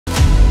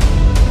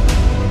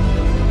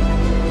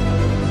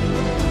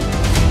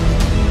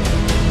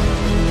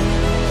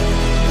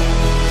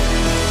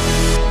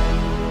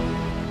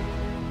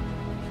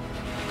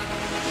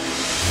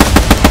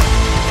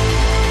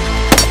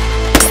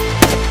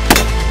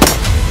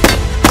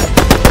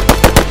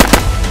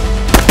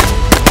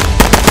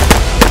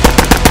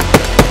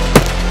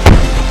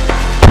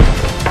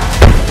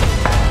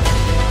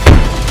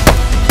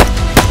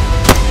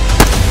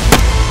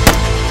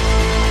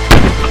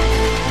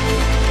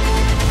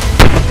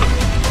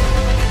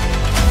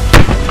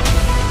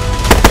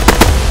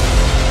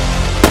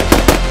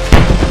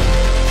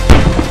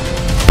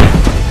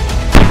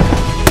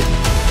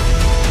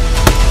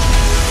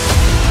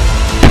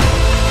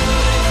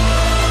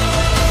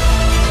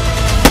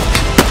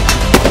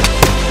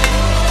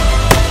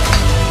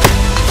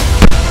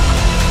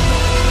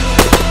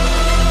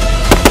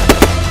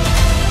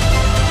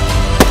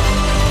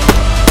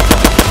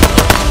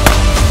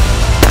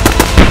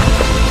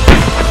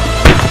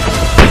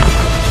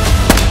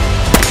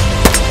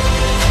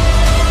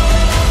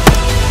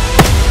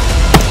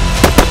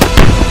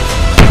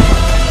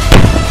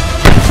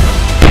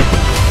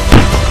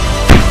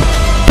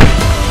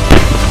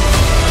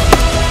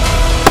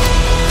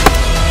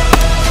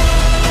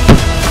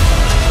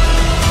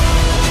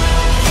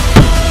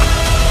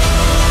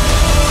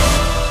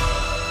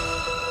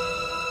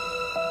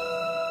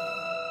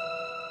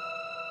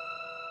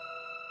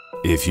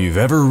If you've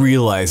ever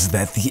realized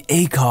that the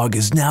ACOG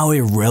is now a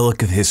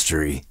relic of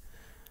history,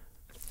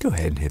 go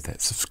ahead and hit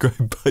that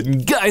subscribe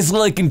button. Guys,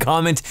 like and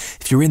comment.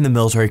 If you're in the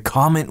military,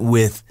 comment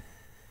with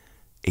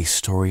a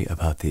story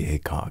about the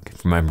ACOG.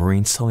 For my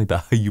Marines, tell me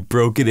about how you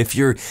broke it. If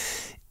you're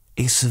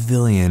a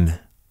civilian,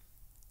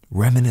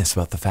 reminisce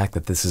about the fact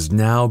that this is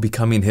now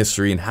becoming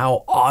history and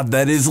how odd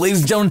that is. Ladies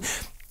and gentlemen,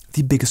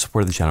 the biggest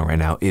supporter of the channel right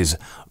now is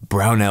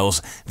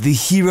Brownells, the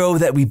hero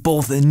that we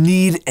both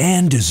need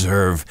and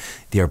deserve.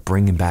 They are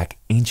bringing back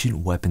ancient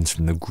weapons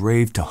from the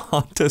grave to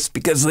haunt us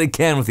because they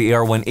can with the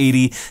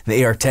AR-180,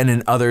 the AR-10,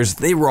 and others.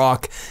 They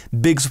rock.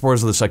 Big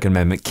supporters of the Second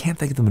Amendment. Can't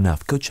thank them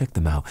enough. Go check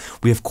them out.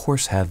 We, of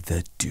course, have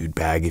the dude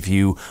bag. If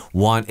you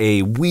want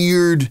a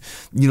weird,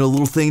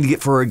 little thing to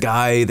get for a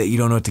guy that you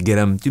don't know what to get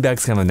him, dude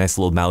bag's kind of a nice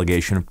little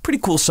amalgamation. Pretty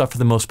cool stuff for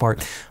the most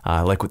part.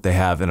 I like what they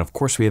have. And, of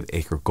course, we have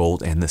Acre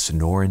Gold and the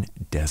Sonoran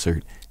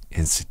Desert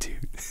Institute.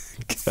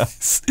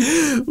 Guys,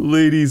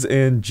 ladies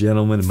and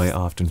gentlemen, my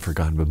often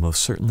forgotten, but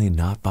most certainly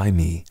not by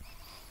me,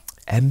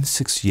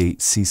 M68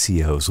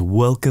 CCOs,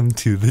 welcome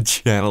to the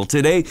channel.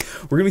 Today,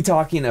 we're going to be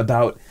talking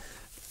about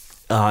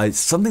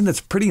something that's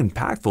pretty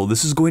impactful.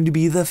 This is going to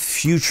be the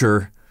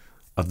future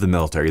of the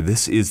military.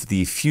 This is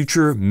the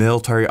future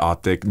military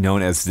optic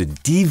known as the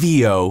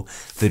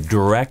DVO, the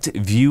Direct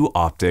View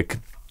Optic.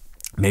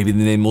 Maybe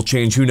the name will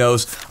change, who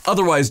knows?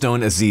 Otherwise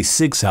known as the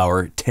Sig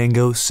Sauer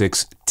Tango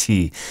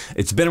 6T.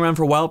 It's been around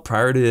for a while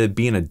prior to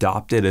being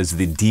adopted as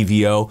the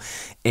DVO,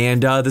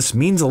 and this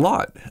means a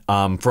lot.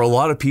 For a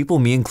lot of people,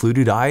 me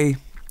included, I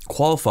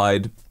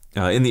qualified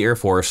in the Air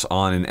Force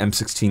on an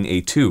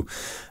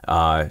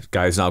M16A2.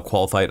 Guys now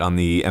qualified on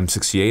the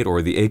M68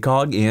 or the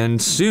ACOG,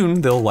 and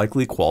soon they'll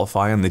likely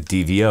qualify on the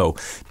DVO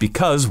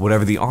because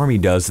whatever the Army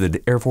does,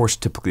 the Air Force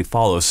typically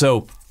follows.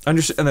 So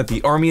understand that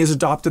the Army has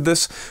adopted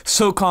this,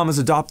 SOCOM has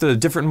adopted a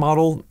different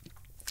model,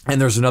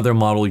 and there's another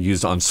model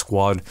used on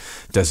squad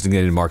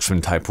designated marksman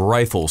type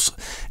rifles.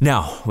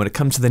 Now, when it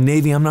comes to the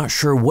Navy, I'm not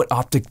sure what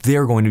optic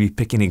they're going to be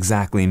picking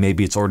exactly.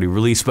 Maybe it's already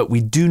released, but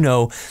we do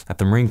know that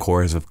the Marine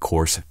Corps has, of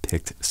course,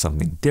 picked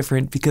something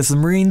different because the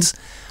Marines,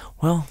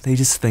 well, they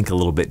just think a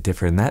little bit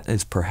different, and that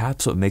is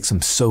perhaps what makes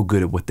them so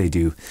good at what they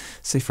do.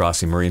 Stay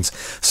frosty, Marines.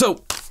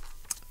 So,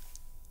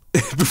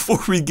 before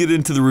we get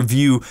into the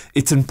review,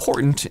 it's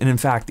important, and in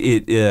fact,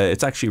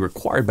 it's actually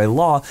required by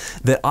law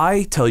that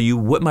I tell you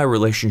what my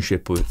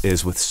relationship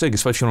is with SIG,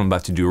 especially when I'm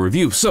about to do a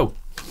review. So,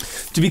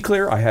 to be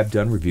clear, I have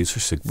done reviews for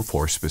SIG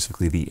before,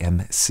 specifically the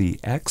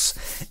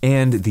MCX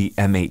and the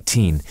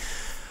M18.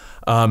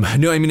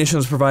 No ammunition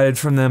is provided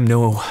from them,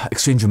 no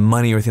exchange of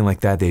money or anything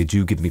like that. They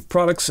do give me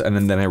products,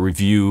 and then I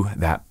review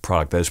that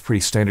product. That is pretty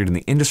standard in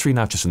the industry,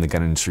 not just in the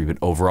gun industry, but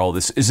overall.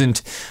 This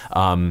isn't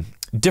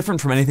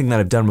different from anything that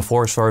I've done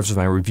before as far as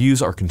my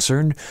reviews are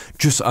concerned.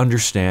 Just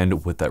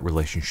understand what that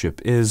relationship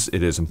is.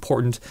 It is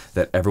important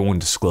that everyone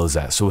disclose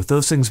that. So with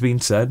those things being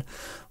said,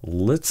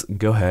 let's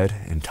go ahead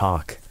and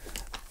talk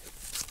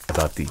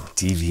about the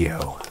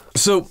DVO.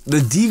 So the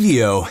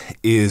DVO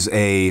is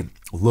a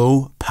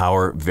low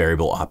power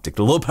variable optic.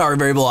 The low power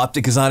variable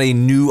optic is not a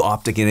new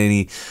optic in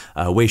any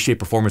way,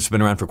 shape, or form. It's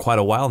been around for quite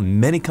a while.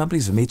 Many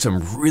companies have made some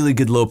really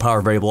good low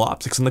power variable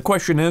optics. And the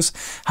question is,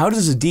 how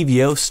does a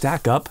DVO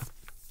stack up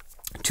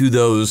to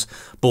those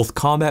both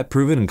combat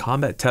proven and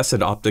combat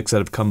tested optics that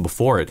have come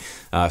before it,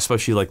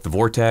 especially like the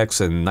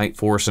Vortex and Night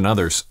Force and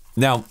others?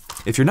 Now,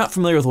 if you're not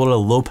familiar with what a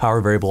low power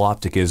variable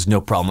optic is,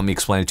 no problem, let me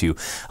explain it to you.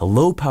 A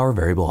low power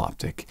variable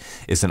optic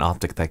is an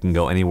optic that can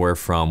go anywhere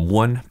from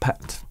one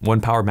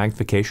power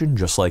magnification,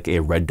 just like a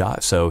red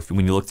dot. So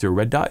when you look through a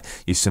red dot,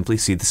 you simply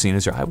see the scene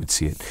as your eye would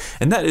see it.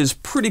 And that is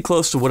pretty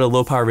close to what a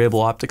low power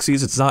variable optic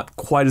sees. It's not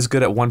quite as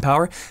good at 1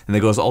 power, and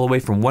it goes all the way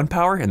from 1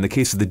 power, in the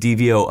case of the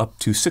DVO, up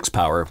to 6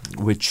 power,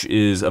 which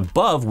is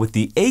above what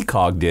the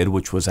ACOG did,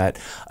 which was at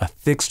a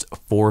fixed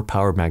 4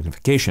 power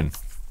magnification.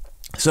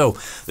 So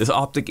this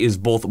optic is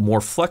both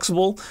more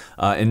flexible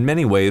in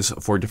many ways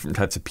for different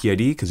types of PID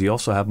because you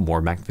also have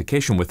more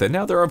magnification with it.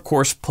 Now there are of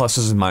course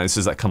pluses and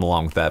minuses that come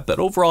along with that, but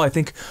overall I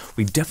think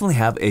we definitely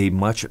have a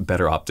much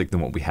better optic than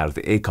what we had with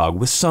the ACOG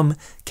with some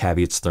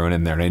caveats thrown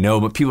in there. And I know,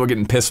 but people are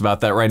getting pissed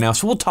about that right now,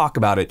 so we'll talk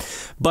about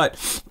it.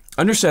 But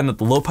understand that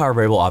the low power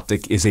variable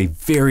optic is a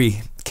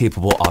very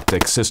capable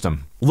optic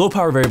system. Low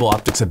power variable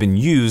optics have been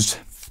used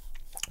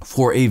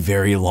for a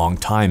very long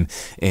time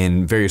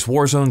in various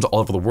war zones all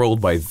over the world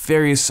by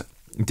various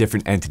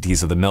different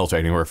entities of the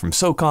military, anywhere from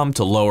SOCOM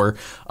to lower.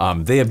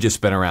 They have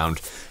just been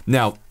around.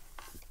 Now,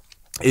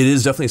 it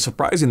is definitely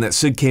surprising that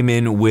SIG came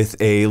in with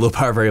a low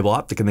power variable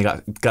optic and they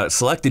got it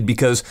selected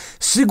because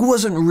SIG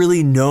wasn't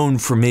really known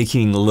for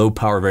making low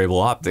power variable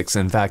optics.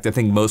 In fact, I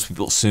think most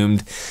people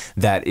assumed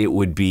that it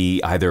would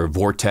be either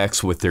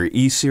Vortex with their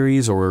E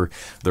series or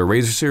their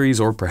Razor series,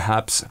 or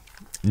perhaps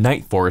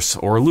Night Force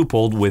or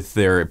Leupold with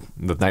the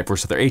Night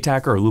Force with their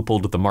ATAC, or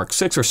Leupold with the Mark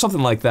 6 or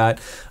something like that.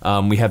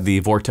 We have the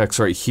Vortex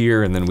right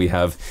here, and then we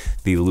have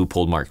the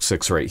Leupold Mark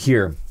 6 right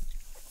here.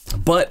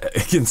 But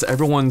against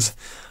everyone's,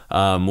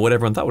 what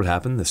everyone thought would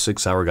happen, the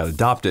 6 hour got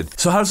adopted.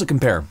 So how does it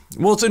compare?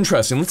 Well, it's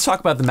interesting. Let's talk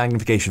about the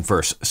magnification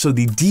first. So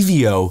the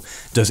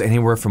DVO does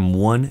anywhere from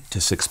 1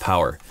 to 6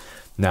 power.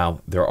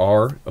 Now, there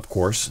are, of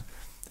course,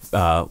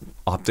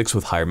 optics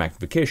with higher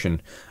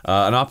magnification.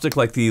 An optic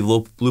like the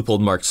Leupold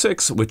Mark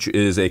 6, which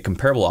is a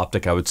comparable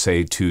optic, I would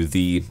say, to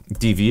the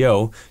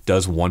DVO,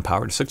 does 1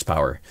 power to 6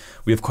 power.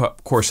 We of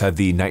course have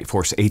the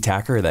Nightforce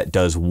ATACR that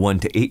does 1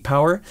 to 8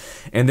 power,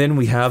 and then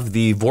we have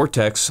the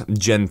Vortex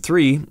Gen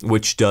 3,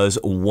 which does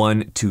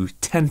 1 to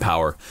 10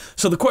 power.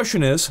 So the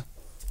question is,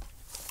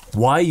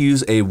 why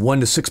use a 1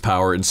 to 6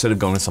 power instead of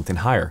going with something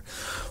higher?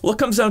 Well, it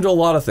comes down to a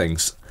lot of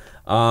things.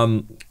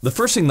 The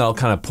first thing that I'll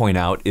kind of point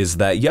out is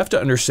that you have to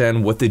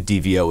understand what the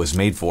DVO is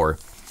made for.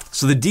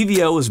 So the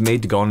DVO is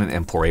made to go on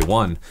an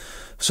M4A1.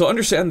 So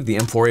understand that the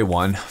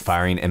M4A1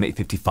 firing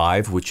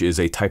M855, which is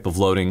a type of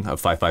loading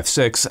of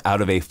 5.56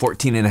 out of a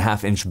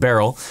 14.5-inch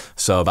barrel.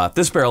 So about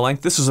this barrel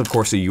length. This is of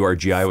course a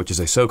URGI, which is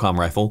a SOCOM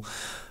rifle.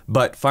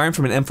 But firing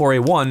from an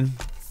M4A1,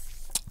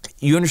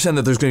 you understand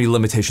that there's going to be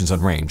limitations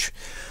on range.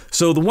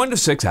 So the 1 to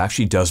 6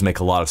 actually does make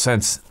a lot of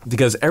sense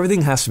because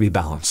everything has to be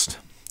balanced.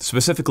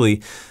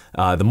 Specifically,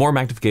 the more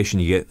magnification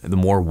you get, the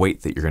more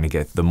weight that you're going to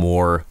get. The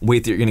more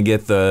weight that you're going to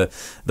get, the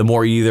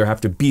more you either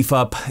have to beef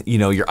up,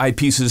 your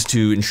eyepieces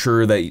to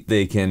ensure that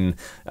they can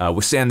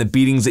withstand the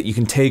beatings that you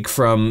can take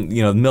from,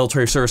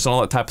 military service and all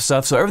that type of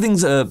stuff. So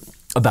everything's a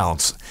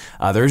balance.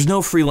 There's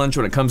no free lunch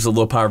when it comes to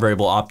low power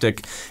variable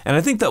optic, and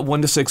I think that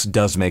 1 to 6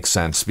 does make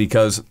sense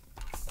because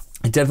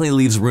it definitely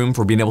leaves room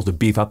for being able to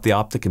beef up the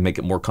optic and make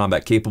it more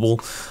combat capable,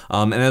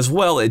 and as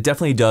well, it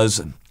definitely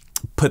does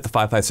put the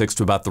 5.56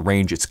 to about the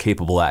range it's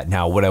capable at.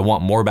 Now, would I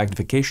want more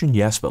magnification?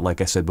 Yes, but like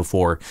I said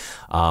before,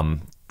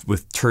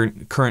 with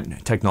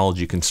current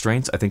technology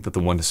constraints, I think that the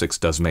 1 to 6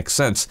 does make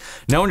sense.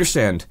 Now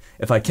understand,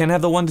 if I can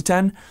have the 1 to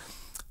 10,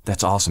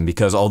 that's awesome,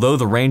 because although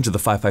the range of the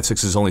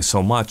 5.56 is only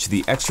so much,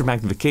 the extra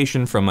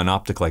magnification from an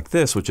optic like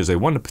this, which is a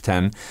 1 to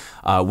 10,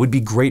 would be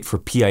great for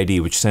PID,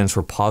 which stands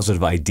for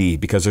positive ID,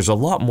 because there's a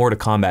lot more to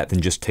combat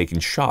than just taking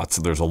shots.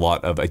 There's a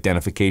lot of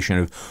identification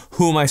of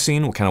who am I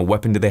seeing, what kind of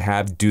weapon do they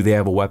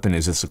have a weapon,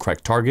 is this the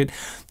correct target?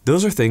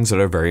 Those are things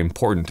that are very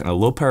important, and a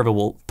low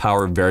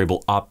power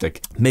variable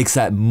optic makes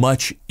that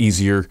much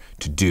easier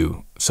to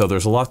do. So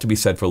there's a lot to be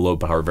said for low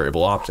power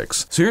variable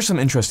optics. So here's some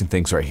interesting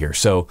things right here.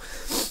 So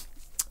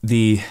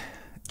the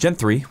Gen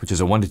 3, which is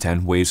a 1 to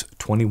 10, weighs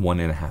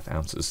 21.5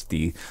 ounces.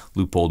 The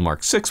Leupold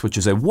Mark 6, which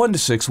is a 1 to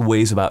 6,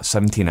 weighs about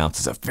 17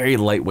 ounces, a very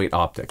lightweight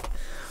optic.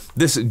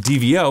 This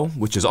DVO,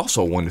 which is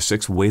also a 1 to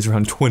 6, weighs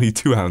around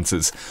 22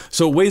 ounces.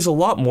 So it weighs a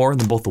lot more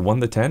than both the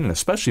 1 to 10 and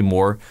especially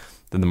more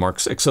than the Mark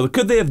 6. So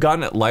could they have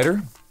gotten it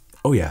lighter?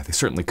 Oh yeah, they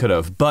certainly could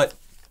have. But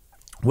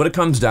what it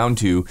comes down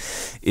to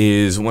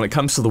is when it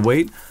comes to the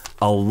weight,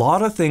 a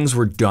lot of things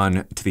were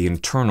done to the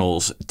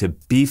internals to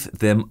beef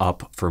them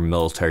up for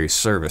military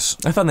service.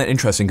 I found that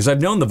interesting because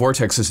I've known the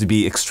Vortexes to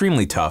be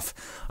extremely tough.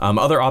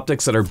 Other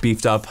optics that are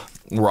beefed up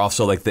were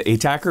also like the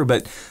ATACR,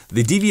 but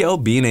the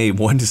DVO being a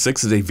 1 to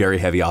 6 is a very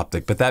heavy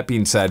optic. But that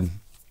being said,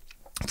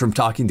 from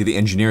talking to the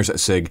engineers at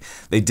SIG,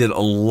 they did a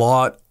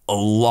lot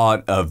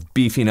of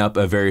beefing up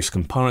of various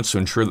components to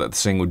ensure that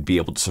this thing would be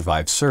able to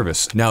survive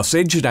service. Now,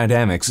 Sage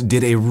Dynamics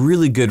did a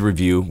really good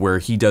review where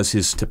he does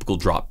his typical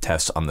drop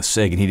test on the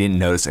SIG, and he didn't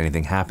notice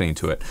anything happening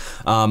to it.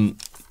 I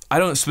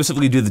don't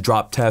specifically do the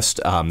drop test.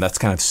 That's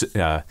kind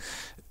of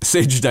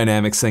Sage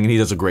Dynamics thing, and he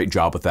does a great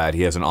job with that.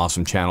 He has an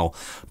awesome channel.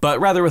 But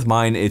rather with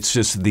mine, it's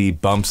just the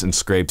bumps and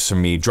scrapes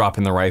from me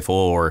dropping the rifle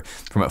or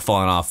from it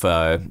falling off,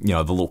 the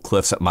little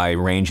cliffs at my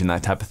range and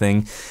that type of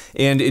thing.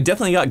 And it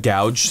definitely got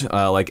gouged,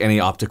 like any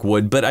optic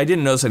would, but I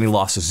didn't notice any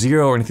loss of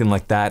zero or anything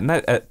like that. And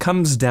that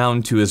comes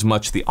down to as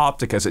much the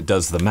optic as it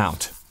does the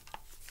mount.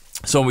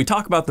 So when we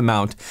talk about the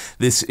mount,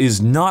 this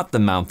is not the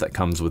mount that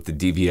comes with the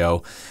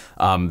DVO.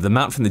 The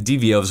mount from the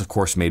DVO is of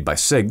course made by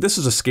SIG. This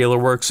is a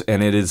ScalarWorks,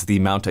 and it is the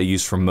mount I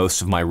use for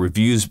most of my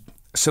reviews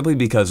simply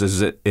because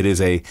it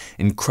is a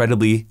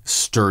incredibly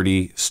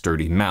sturdy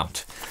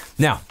mount.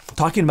 Now,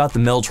 talking about the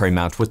military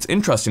mount, what's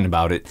interesting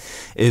about it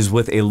is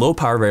with a low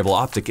power variable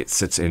optic, it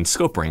sits in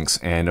scope rings,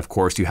 and of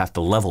course you have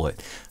to level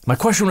it. My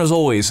question was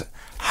always,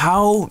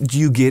 how do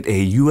you get a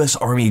US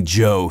Army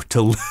Joe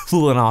to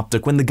level an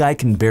optic when the guy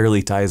can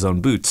barely tie his own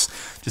boots?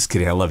 Just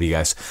kidding, I love you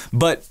guys.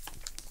 But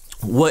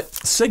what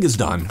SIG has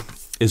done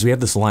is we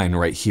have this line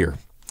right here.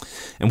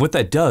 And what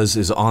that does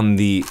is on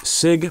the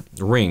SIG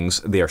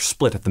rings, they are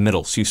split at the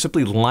middle. So you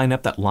simply line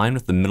up that line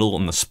with the middle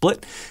and the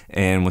split,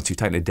 and once you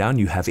tighten it down,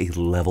 you have a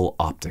level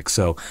optic.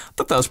 So I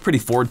thought that was pretty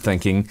forward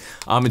thinking.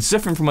 It's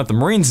different from what the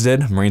Marines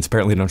did. Marines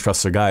apparently don't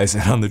trust their guys,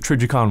 and on the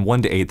Trijicon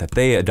 1 to 8 that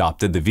they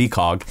adopted, the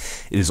VCOG,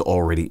 it is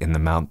already in the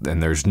mount,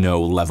 and there's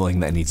no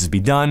leveling that needs to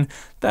be done.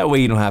 That way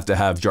you don't have to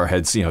have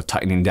jarheads,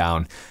 tightening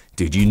down.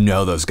 Dude,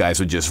 those guys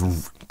would just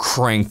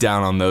crank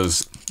down on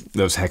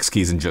those hex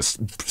keys and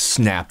just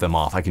snap them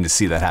off. I can just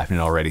see that happening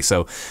already.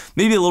 So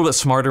maybe a little bit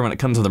smarter when it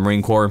comes to the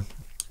Marine Corps.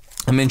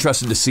 I'm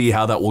interested to see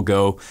how that will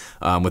go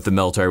with the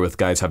military, with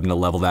guys having to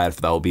level that,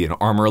 if that will be an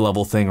armor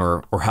level thing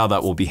or how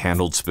that will be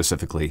handled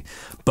specifically.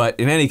 But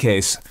in any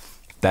case,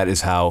 that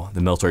is how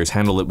the military has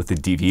handled it with the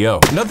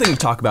DVO. Another thing to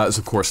talk about is,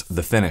 of course,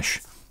 the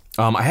finish.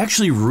 I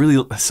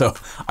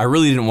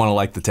really didn't want to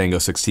like the Tango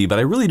 6T, but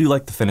I really do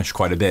like the finish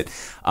quite a bit.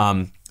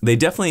 They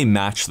definitely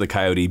match the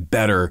Coyote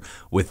better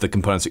with the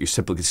components that you're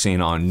typically seeing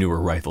on newer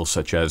rifles,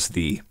 such as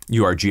the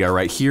URGR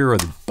right here, or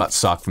the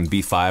buttstock from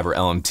B5 or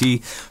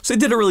LMT. So they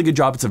did a really good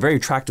job. It's a very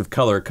attractive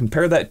color.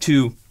 Compare that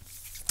to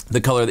the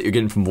color that you're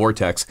getting from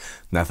Vortex.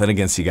 Nothing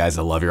against you guys,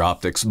 I love your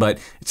optics, but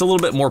it's a little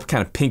bit more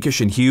kind of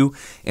pinkish in hue,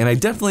 and I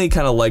definitely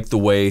kind of like the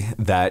way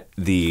that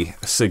the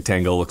Sig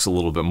Tango looks a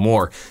little bit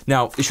more.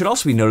 Now, it should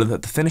also be noted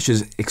that the finish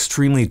is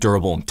extremely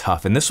durable and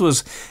tough, and this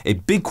was a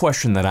big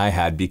question that I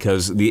had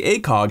because the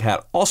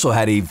ACOG also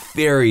had a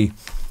very,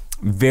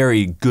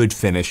 very good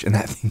finish, and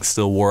that thing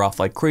still wore off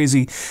like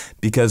crazy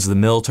because the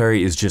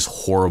military is just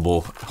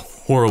horrible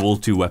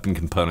to weapon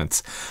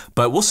components.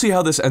 But we'll see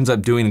how this ends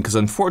up doing, because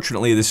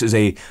unfortunately this is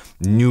a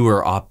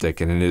newer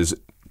optic and it is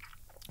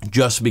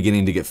just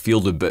beginning to get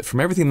fielded, but from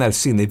everything that I've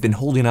seen, they've been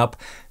holding up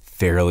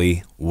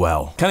fairly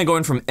well. Kind of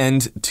going from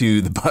end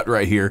to the butt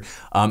right here.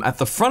 At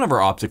the front of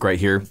our optic right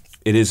here,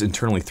 it is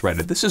internally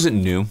threaded. This isn't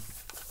new.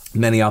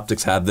 Many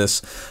optics have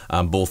this,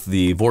 both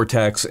the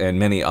Vortex and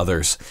many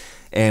others.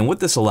 And what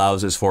this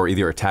allows is for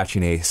either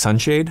attaching a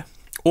sunshade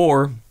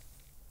or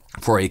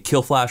for a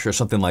kill flash or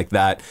something like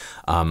that.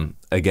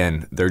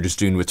 Again, they're just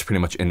doing what's pretty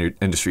much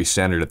industry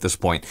standard at this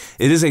point.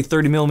 It is a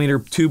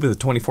 30mm tube with a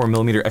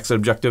 24mm exit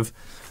objective.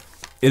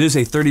 It is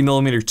a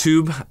 30mm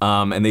tube,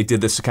 and they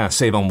did this to kind of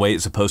save on weight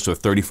as opposed to a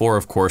 34,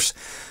 of course.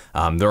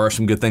 There are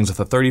some good things with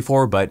a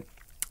 34, but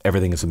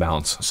everything is a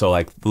balance. So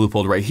like the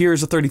loophole right here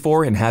is a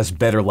 34 and has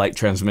better light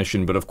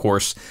transmission, but of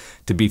course,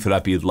 to beef it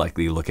up, you'd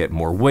likely look at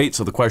more weight.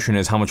 So the question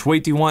is, how much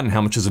weight do you want and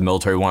how much does the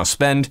military want to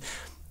spend?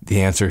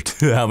 The answer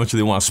to how much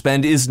they want to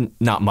spend is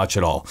not much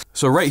at all.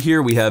 So right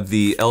here we have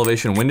the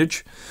elevation and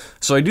windage.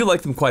 So I do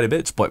like them quite a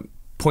bit. It's 0.2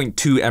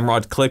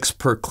 MROD clicks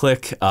per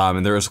click,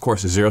 and there is of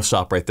course a zero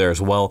stop right there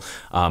as well.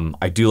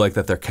 I do like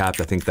that they're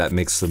capped. I think that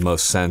makes the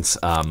most sense.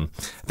 I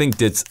think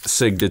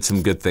Sig did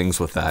some good things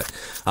with that.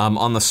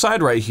 On the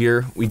side right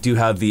here, we do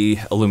have the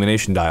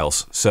illumination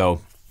dials. So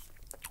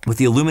with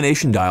the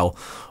illumination dial,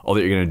 all that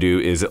you're going to do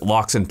is it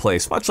locks in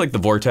place, much like the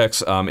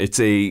Vortex. It's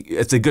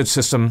a good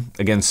system.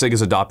 Again, Sig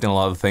is adopting a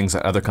lot of the things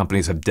that other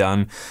companies have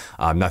done.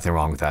 Nothing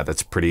wrong with that.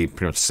 That's pretty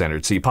much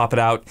standard. So you pop it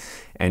out,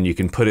 and you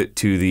can put it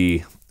to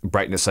the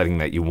brightness setting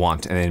that you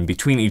want. And then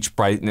between each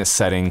brightness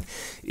setting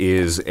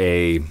is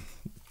a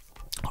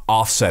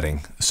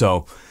offsetting.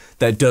 So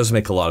that does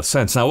make a lot of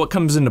sense. Now, what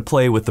comes into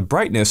play with the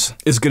brightness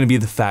is going to be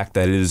the fact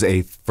that it is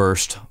a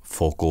first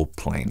focal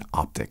plane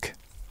optic.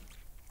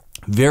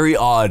 Very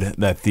odd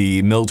that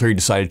the military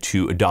decided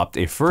to adopt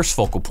a first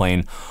focal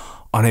plane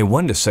on a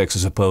 1:6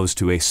 as opposed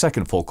to a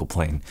second focal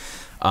plane.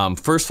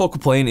 First focal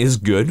plane is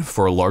good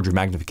for larger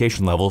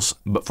magnification levels,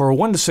 but for a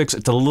 1:6,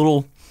 it's a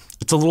little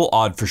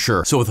odd for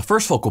sure. So with the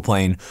first focal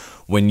plane,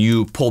 when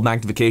you pull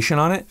magnification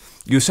on it,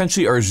 you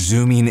essentially are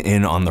zooming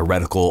in on the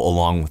reticle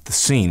along with the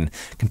scene,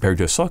 compared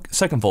to a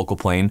second focal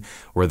plane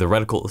where the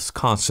reticle is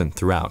constant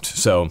throughout.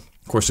 So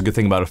of course, the good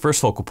thing about a first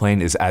focal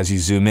plane is as you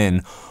zoom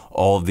in,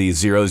 all of the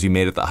zeros you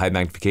made at the high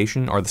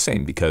magnification are the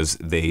same because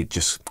they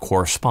just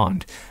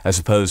correspond. As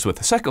opposed with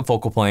a second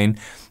focal plane,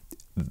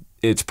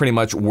 it's pretty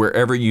much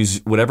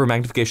whatever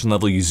magnification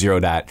level you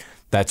zeroed at,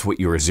 that's what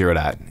you were zeroed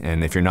at.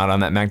 And if you're not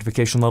on that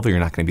magnification level, you're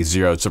not going to be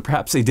zeroed. So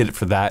perhaps they did it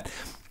for that.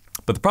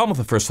 But the problem with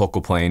the first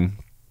focal plane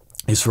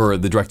is for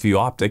the direct view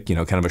optic, kind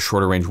of a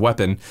shorter range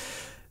weapon,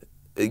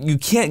 you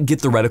can't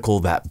get the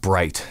reticle that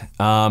bright.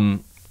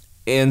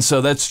 And so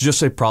that's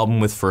just a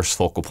problem with first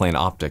focal plane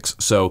optics.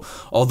 So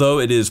although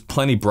it is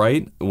plenty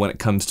bright when it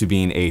comes to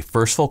being a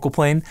first focal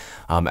plane,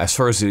 as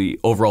far as the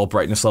overall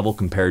brightness level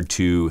compared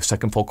to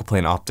second focal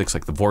plane optics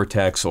like the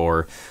Vortex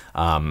or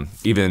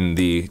even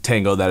the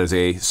Tango, that is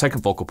a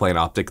second focal plane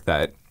optic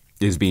that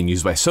is being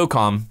used by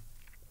SOCOM,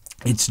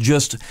 it's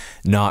just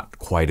not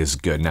quite as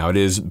good. Now, it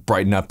is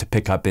bright enough to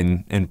pick up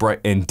in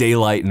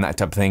daylight and that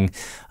type of thing.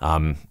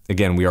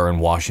 Again, we are in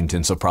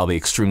Washington, so probably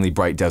extremely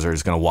bright desert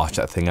is going to wash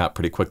that thing out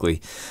pretty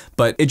quickly.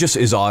 But it just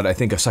is odd. I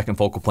think a second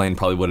focal plane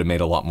probably would have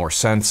made a lot more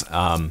sense.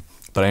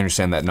 But I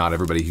understand that not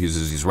everybody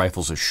uses these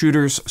rifles as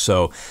shooters,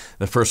 so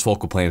the first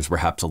focal plane is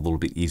perhaps a little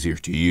bit easier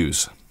to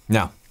use.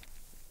 Now,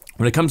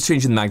 when it comes to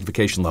changing the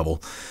magnification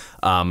level,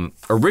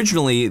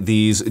 originally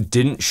these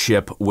didn't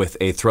ship with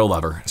a throw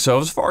lever. So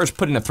as far as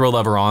putting a throw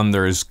lever on,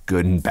 there's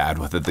good and bad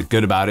with it. The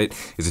good about it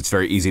is it's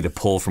very easy to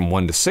pull from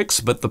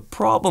 1:6, but the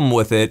problem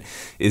with it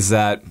is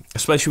that,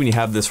 especially when you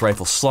have this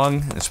rifle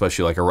slung,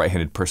 especially like a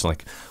right-handed person,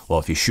 like, well,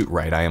 if you shoot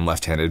right, I am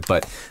left-handed,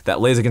 but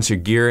that lays against your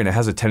gear and it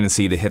has a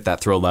tendency to hit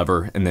that throw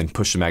lever and then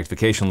push the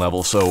magnification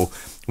level. So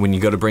when you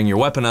go to bring your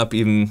weapon up,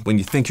 even when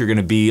you think you're going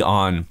to be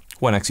on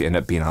 1x, you end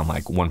up being on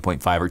like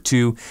 1.5 or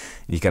 2.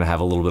 You kind of have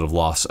a little bit of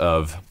loss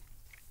of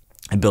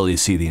ability to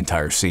see the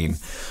entire scene.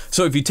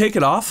 So if you take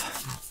it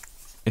off,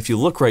 if you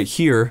look right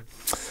here,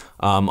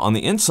 On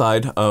the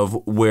inside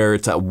of where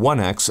it's at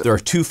 1x, there are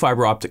 2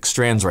 fiber optic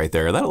strands right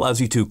there. That allows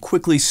you to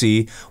quickly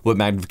see what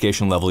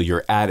magnification level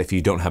you're at if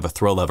you don't have a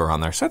throw lever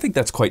on there. So I think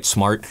that's quite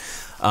smart.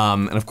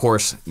 And of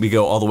course, we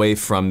go all the way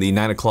from the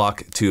 9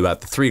 o'clock to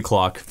about the 3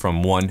 o'clock,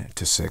 from 1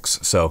 to 6.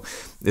 So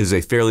it is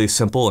a fairly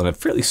simple and a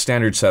fairly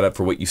standard setup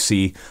for what you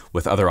see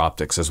with other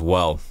optics as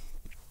well.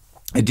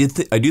 I do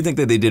think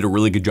that they did a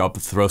really good job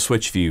with the throw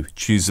switch if you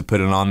choose to put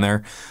it on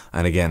there.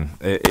 And again,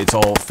 it's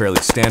all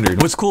fairly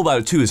standard. What's cool about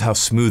it too is how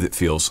smooth it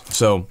feels.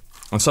 So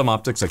on some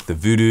optics like the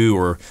Voodoo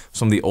or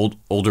some of the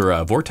older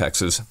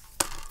Vortexes,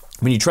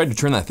 when you tried to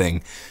turn that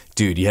thing,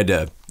 dude, you had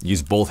to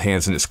use both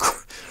hands and just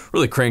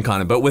really crank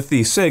on it. But with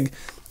the SIG,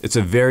 it's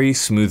a very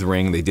smooth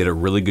ring. They did a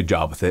really good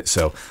job with it,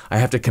 so I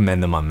have to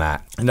commend them on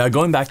that. Now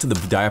going back to the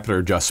diopter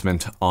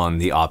adjustment on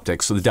the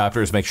optics, so the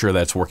diopters make sure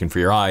that's working for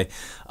your eye.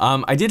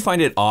 I did find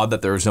it odd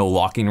that there was no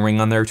locking ring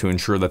on there to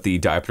ensure that the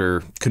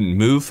diopter couldn't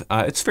move.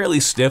 It's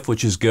fairly stiff,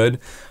 which is good.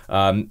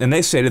 And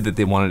they stated that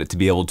they wanted it to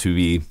be able to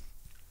be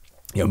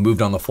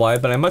moved on the fly,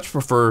 but I much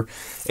prefer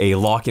a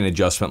lock-in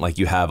adjustment like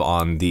you have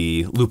on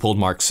the Leupold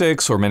Mark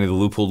 6 or many of the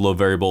Leupold low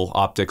variable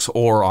optics,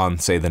 or on,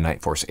 say, the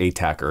Nightforce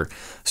ATACR.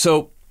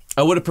 So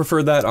I would have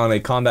preferred that on a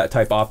combat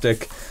type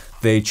optic.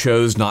 They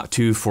chose not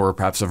to for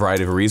perhaps a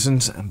variety of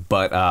reasons,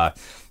 but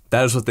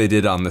that is what they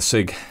did on the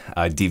SIG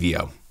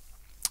DVO.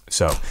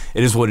 So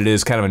it is what it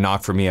is, kind of a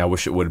knock for me. I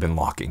wish it would have been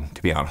locking,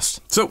 to be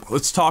honest. So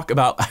let's talk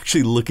about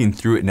actually looking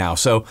through it now.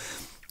 So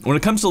when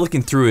it comes to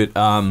looking through it,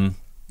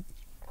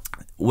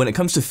 when it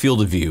comes to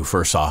field of view,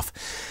 first off,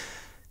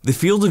 the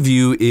field of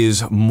view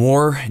is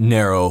more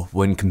narrow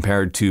when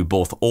compared to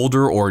both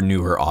older or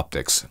newer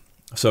optics.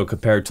 So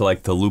compared to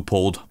like the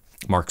Leupold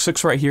Mark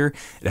 6 right here,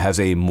 it has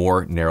a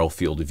more narrow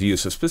field of view.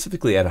 So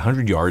specifically at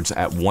 100 yards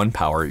at 1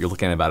 power, you're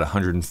looking at about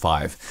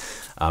 105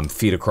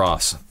 feet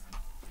across.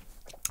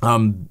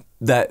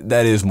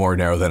 That is more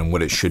narrow than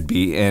what it should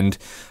be. And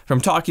from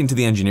talking to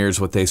the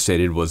engineers, what they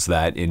stated was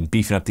that in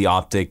beefing up the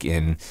optic,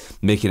 in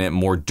making it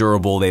more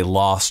durable, they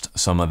lost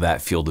some of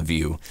that field of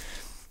view.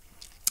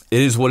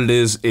 It is what it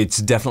is. It's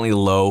definitely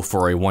low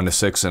for a 1 to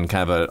 6 and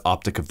kind of an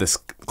optic of this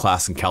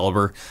class and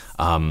caliber.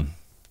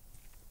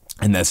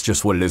 And that's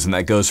just what it is. And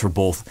that goes for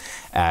both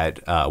at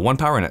 1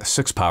 power and at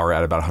 6 power.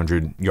 At about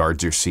 100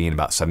 yards, you're seeing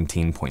about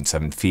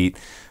 17.7 feet.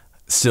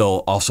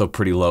 Still also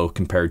pretty low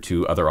compared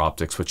to other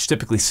optics, which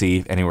typically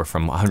see anywhere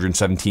from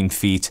 117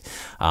 feet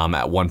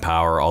at 1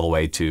 power all the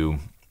way to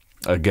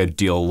a good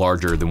deal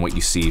larger than what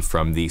you see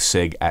from the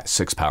SIG at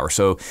 6 power.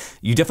 So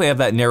you definitely have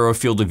that narrow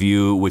field of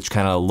view, which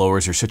kind of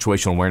lowers your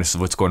situational awareness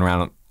of what's going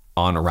around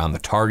the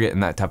target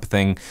and that type of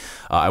thing.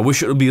 I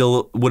wish it would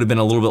have been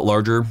a little bit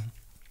larger,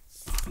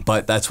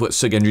 but that's what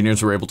SIG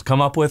engineers were able to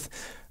come up with.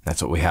 That's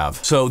what we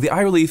have. So the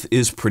eye relief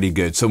is pretty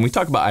good. So when we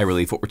talk about eye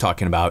relief, what we're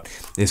talking about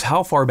is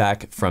how far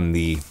back from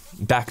the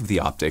back of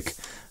the optic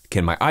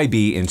can my eye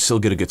be and still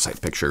get a good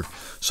sight picture.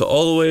 So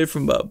all the way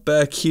from about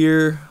back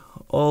here,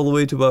 all the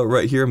way to about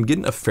right here, I'm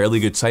getting a fairly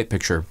good sight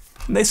picture.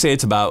 And they say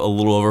it's about a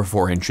little over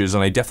 4 inches,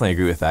 and I definitely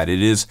agree with that.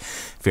 It is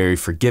very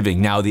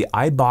forgiving. Now the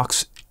eye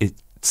box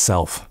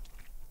itself.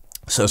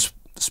 So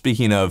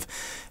speaking of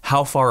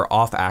how far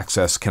off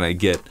axis can I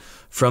get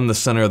from the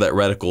center of that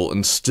reticle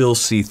and still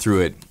see through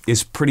it,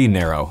 is pretty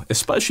narrow,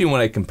 especially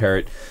when I compare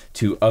it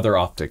to other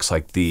optics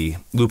like the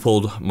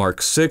Leupold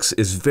Mark 6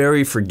 is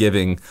very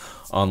forgiving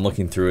on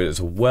looking through it, as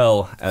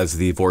well as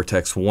the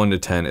Vortex 1 to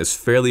 10 is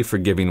fairly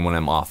forgiving when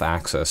I'm off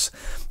axis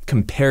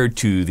compared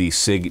to the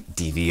SIG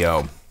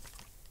DVO.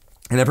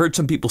 And I've heard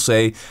some people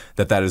say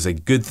that that is a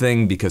good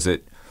thing because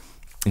it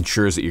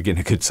ensures that you're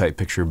getting a good sight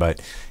picture, but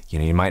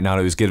you might not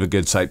always get a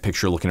good sight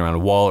picture looking around a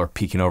wall or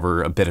peeking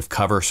over a bit of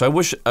cover. So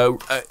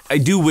I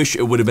do wish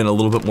it would have been a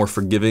little bit more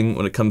forgiving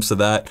when it comes to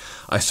that.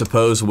 I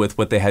suppose with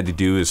what they had to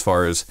do as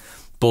far as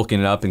bulking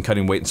it up and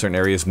cutting weight in certain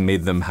areas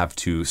made them have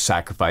to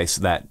sacrifice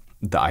the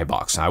eye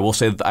box. Now, I will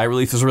say that the eye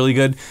relief is really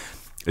good.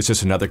 It's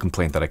just another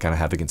complaint that I kind of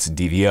have against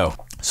the DVO.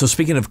 So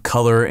speaking of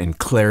color and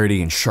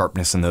clarity and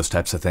sharpness and those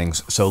types of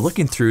things, so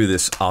looking through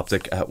this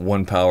optic at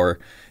 1 power,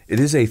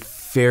 it is a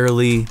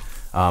fairly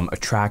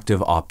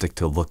attractive optic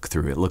to look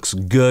through. It looks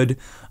good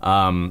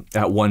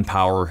at 1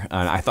 power,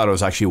 and I thought it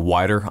was actually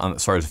wider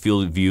as far as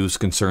field of view is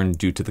concerned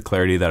due to the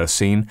clarity that I've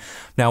seen.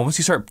 Now, once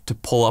you start to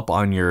pull up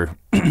on your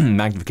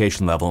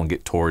magnification level and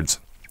get towards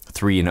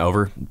 3 and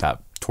over,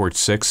 about towards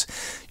 6,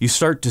 you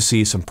start to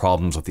see some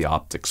problems with the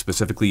optics.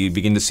 Specifically, you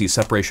begin to see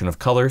separation of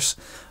colors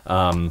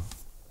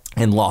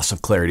and loss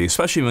of clarity,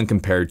 especially when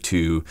compared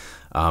to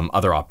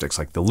other optics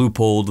like the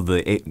Leupold,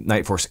 the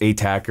Nightforce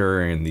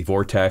ATACR, and the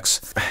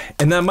Vortex.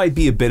 And that might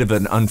be a bit of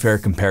an unfair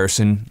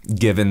comparison,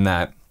 given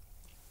that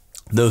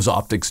those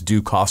optics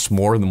do cost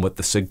more than what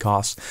the SIG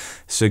costs.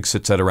 SIG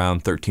sits at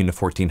around $1,300 to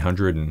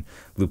 $1,400, and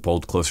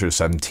Leupold closer to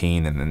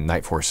 $17, and then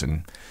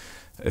Nightforce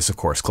is of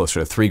course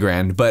closer to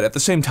 $3,000. But at the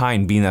same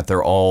time, being that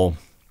they're all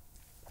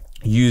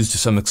used to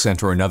some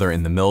extent or another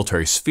in the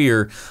military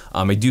sphere,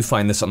 I do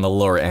find this on the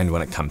lower end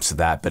when it comes to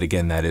that. But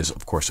again, that is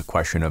of course a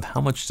question of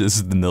how much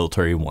does the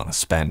military want to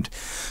spend.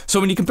 So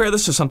when you compare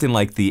this to something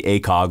like the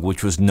ACOG,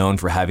 which was known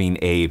for having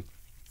a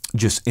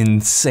just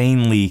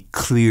insanely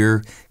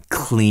clear,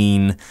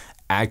 clean,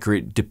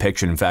 accurate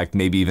depiction. In fact,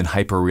 maybe even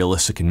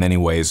hyper-realistic in many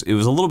ways. It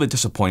was a little bit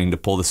disappointing to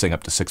pull this thing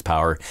up to 6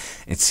 power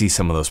and see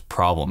some of those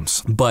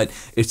problems. But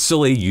it's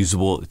still a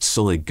usable, it's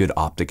still a good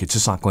optic. It's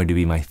just not going to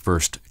be my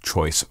first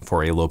choice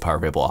for a low power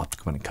variable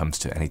optic when it comes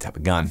to any type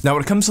of gun. Now,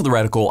 when it comes to the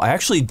reticle, I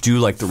actually do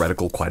like the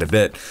reticle quite a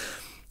bit.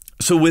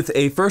 So with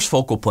a first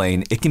focal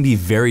plane, it can be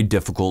very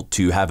difficult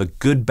to have a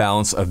good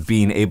balance of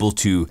being able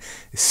to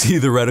see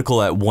the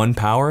reticle at 1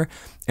 power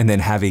and then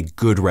have a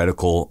good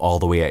reticle all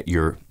the way at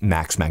your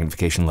max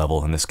magnification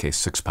level, in this case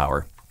 6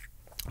 power.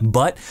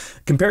 But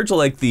compared to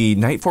like the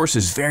Nightforce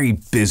is very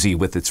busy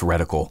with its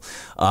reticle.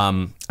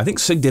 I think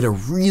SIG did a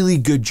really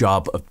good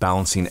job of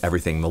balancing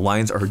everything. The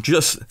lines are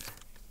just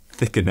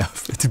thick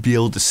enough to be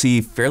able to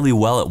see fairly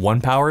well at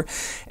 1 power,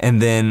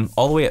 and then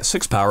all the way at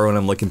 6 power when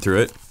I'm looking through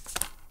it.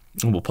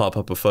 And we'll pop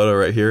up a photo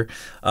right here.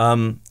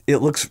 It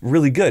looks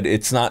really good.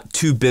 It's not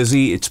too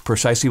busy. It's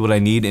precisely what I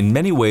need. In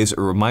many ways, it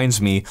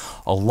reminds me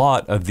a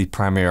lot of the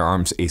Primary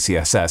Arms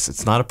ACSS.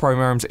 It's not a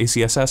Primary Arms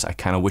ACSS. I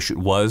kind of wish it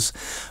was,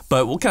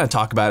 but we'll kind of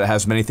talk about it. It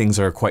has many things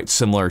that are quite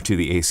similar to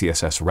the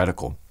ACSS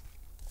reticle.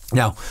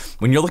 Now,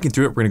 when you're looking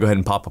through it, we're going to go ahead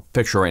and pop up a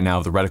picture right now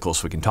of the reticle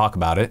so we can talk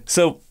about it.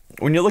 So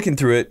when you're looking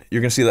through it,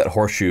 you're going to see that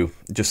horseshoe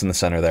just in the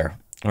center there.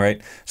 All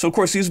right, so of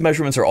course these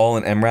measurements are all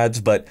in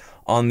MRADs, but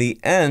on the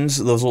ends,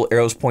 those little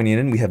arrows pointing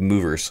in, we have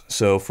movers.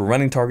 So for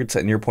running targets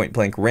at near point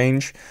blank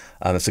range,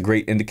 that's a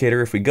great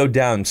indicator. If we go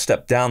down,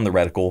 step down the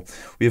reticle,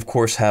 we of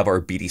course have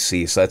our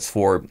BDC. So that's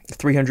for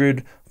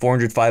 300,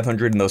 400,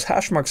 500, and those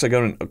hash marks that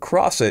go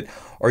across it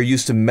are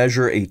used to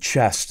measure a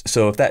chest.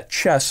 So if that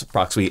chest,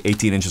 approximately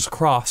 18 inches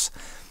across,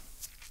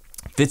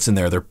 fits in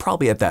there, they're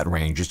probably at that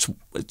range.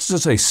 It's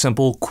just a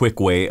simple, quick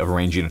way of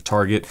arranging a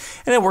target,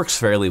 and it works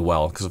fairly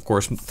well because, of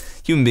course,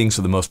 human beings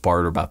for the most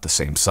part are about the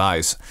same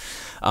size.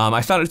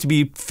 I found it to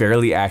be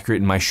fairly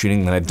accurate in my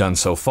shooting that I've done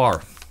so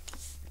far.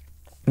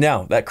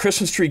 Now, that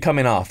Christmas tree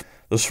coming off,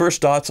 those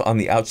first dots on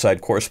the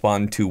outside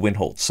correspond to wind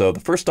holds. So the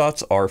first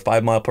dots are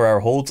 5 mile per hour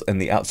holds, and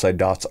the outside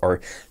dots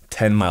are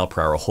 10 mile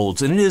per hour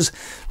holds, and it is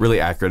really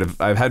accurate.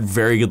 I've had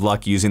very good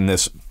luck using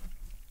this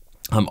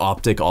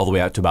optic all the way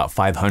out to about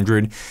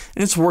 500, and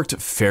it's worked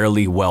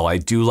fairly well. I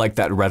do like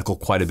that reticle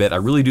quite a bit. I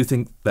really do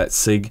think that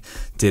SIG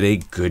did a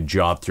good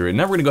job through it.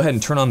 Now we're gonna go ahead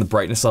and turn on the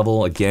brightness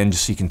level again,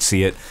 just so you can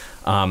see it.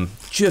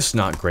 Just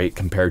not great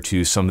compared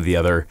to some of the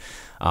other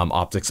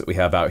optics that we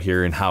have out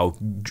here and how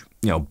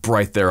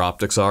bright their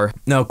optics are.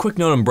 Now, a quick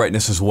note on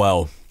brightness as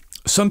well.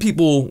 Some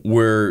people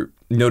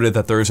noted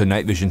that there is a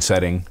night vision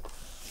setting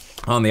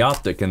on the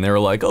optic, and they were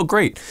like, oh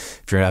great,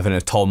 if you're having a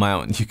tall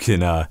mount, you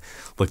can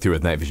look through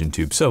with night vision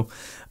tube. So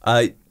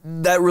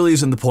that really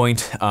isn't the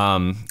point.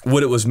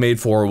 What it was made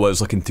for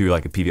was looking through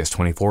like a PVS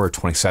 24 or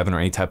 27 or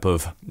any type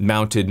of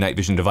mounted night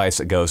vision device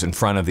that goes in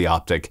front of the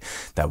optic.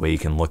 That way you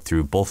can look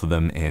through both of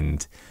them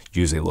and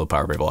use a low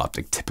power variable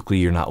optic. Typically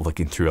you're not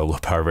looking through a low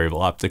power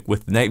variable optic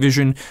with night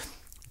vision,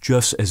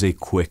 just as a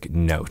quick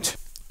note.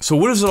 So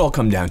what does it all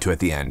come down to at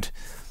the end?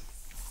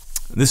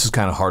 This is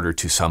kind of harder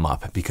to sum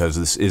up because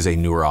this is a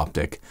newer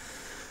optic.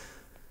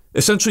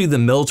 Essentially, the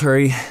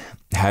military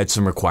had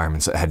some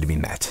requirements that had to be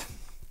met,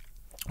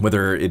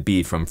 whether it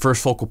be from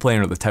first focal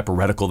plane or the type of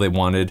reticle they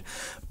wanted,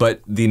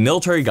 but the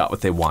military got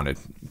what they wanted.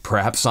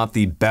 Perhaps not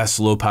the best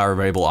low power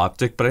variable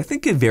optic, but I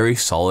think a very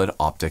solid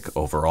optic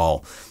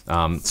overall.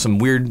 Some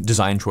weird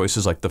design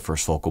choices like the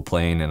first focal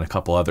plane and a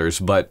couple others,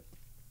 but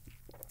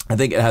I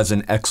think it has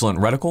an excellent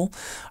reticle.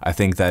 I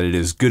think that it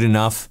is good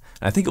enough.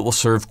 I think it will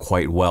serve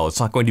quite well.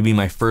 It's not going to be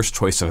my first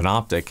choice of an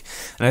optic.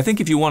 And I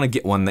think if you want to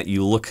get one that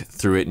you look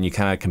through it and you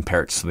kind of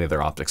compare it to some of the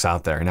other optics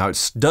out there. Now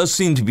it does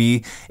seem to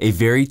be a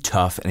very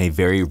tough and a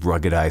very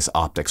ruggedized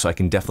optic, so I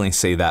can definitely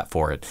say that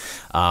for it.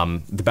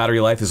 The battery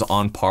life is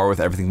on par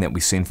with everything that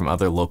we've seen from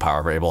other low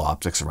power variable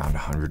optics, around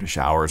 100-ish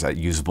hours at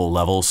usable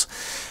levels.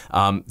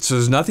 So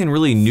there's nothing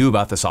really new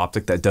about this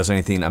optic that does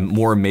anything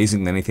more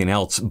amazing than anything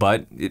else,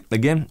 but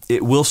again,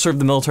 it will serve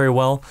the military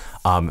well.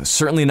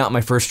 Certainly not my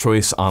first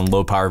choice on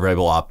low power variable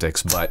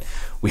optics, but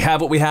we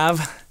have what we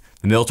have.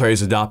 The military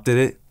has adopted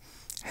it,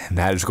 and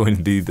that is going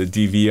to be the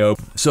DVO.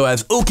 So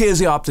as okay as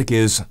the optic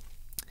is,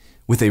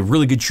 with a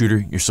really good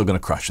shooter, you're still going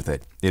to crush with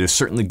it. It is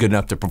certainly good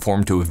enough to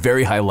perform to a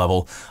very high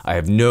level. I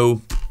have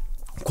no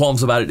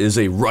qualms about it. It is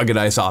a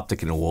ruggedized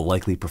optic, and it will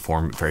likely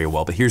perform very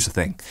well. But here's the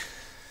thing.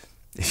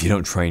 If you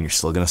don't train, you're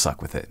still going to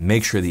suck with it.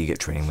 Make sure that you get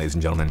training, ladies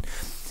and gentlemen.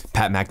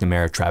 Pat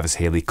McNamara, Travis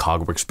Haley,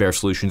 Cogworks, Bear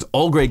Solutions,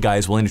 all great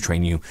guys willing to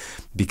train you,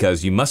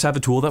 because you must have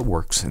a tool that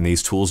works, and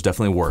these tools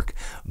definitely work.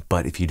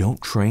 But if you don't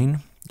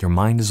train, your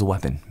mind is a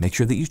weapon. Make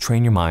sure that you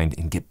train your mind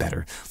and get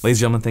better. Ladies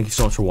and gentlemen, thank you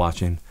so much for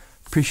watching.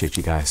 Appreciate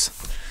you guys.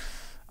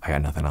 I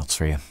got nothing else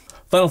for you.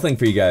 Final thing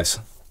for you guys.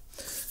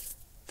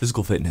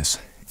 Physical fitness.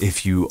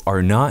 If you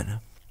are not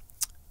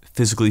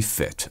physically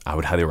fit, I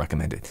would highly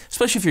recommend it,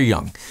 especially if you're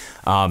young.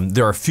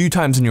 There are a few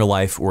times in your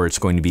life where it's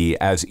going to be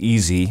as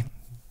easy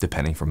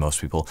depending for most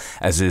people,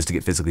 as it is to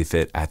get physically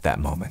fit at that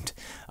moment.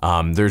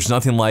 There's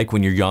nothing like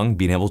when you're young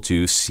being able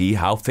to see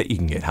how fit you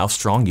can get, how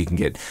strong you can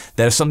get.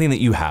 That is something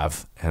that you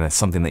have, and that's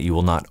something that you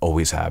will not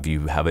always have.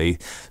 You have a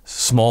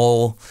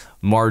small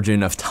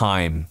margin of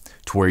time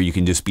to where you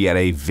can just be at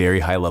a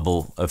very high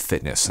level of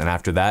fitness. And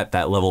after that,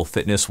 that level of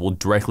fitness will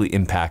directly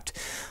impact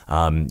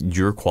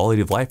your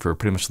quality of life for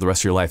pretty much the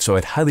rest of your life. So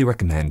I'd highly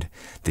recommend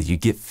that you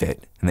get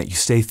fit and that you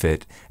stay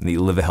fit and that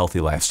you live a healthy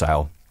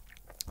lifestyle.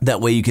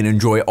 That way you can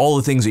enjoy all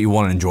the things that you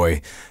want to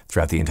enjoy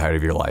throughout the entirety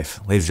of your life.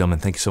 Ladies and gentlemen,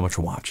 thank you so much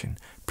for watching.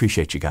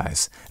 Appreciate you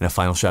guys. And a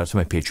final shout out to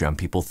my Patreon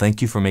people.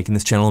 Thank you for making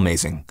this channel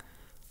amazing.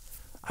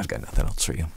 I've got nothing else for you.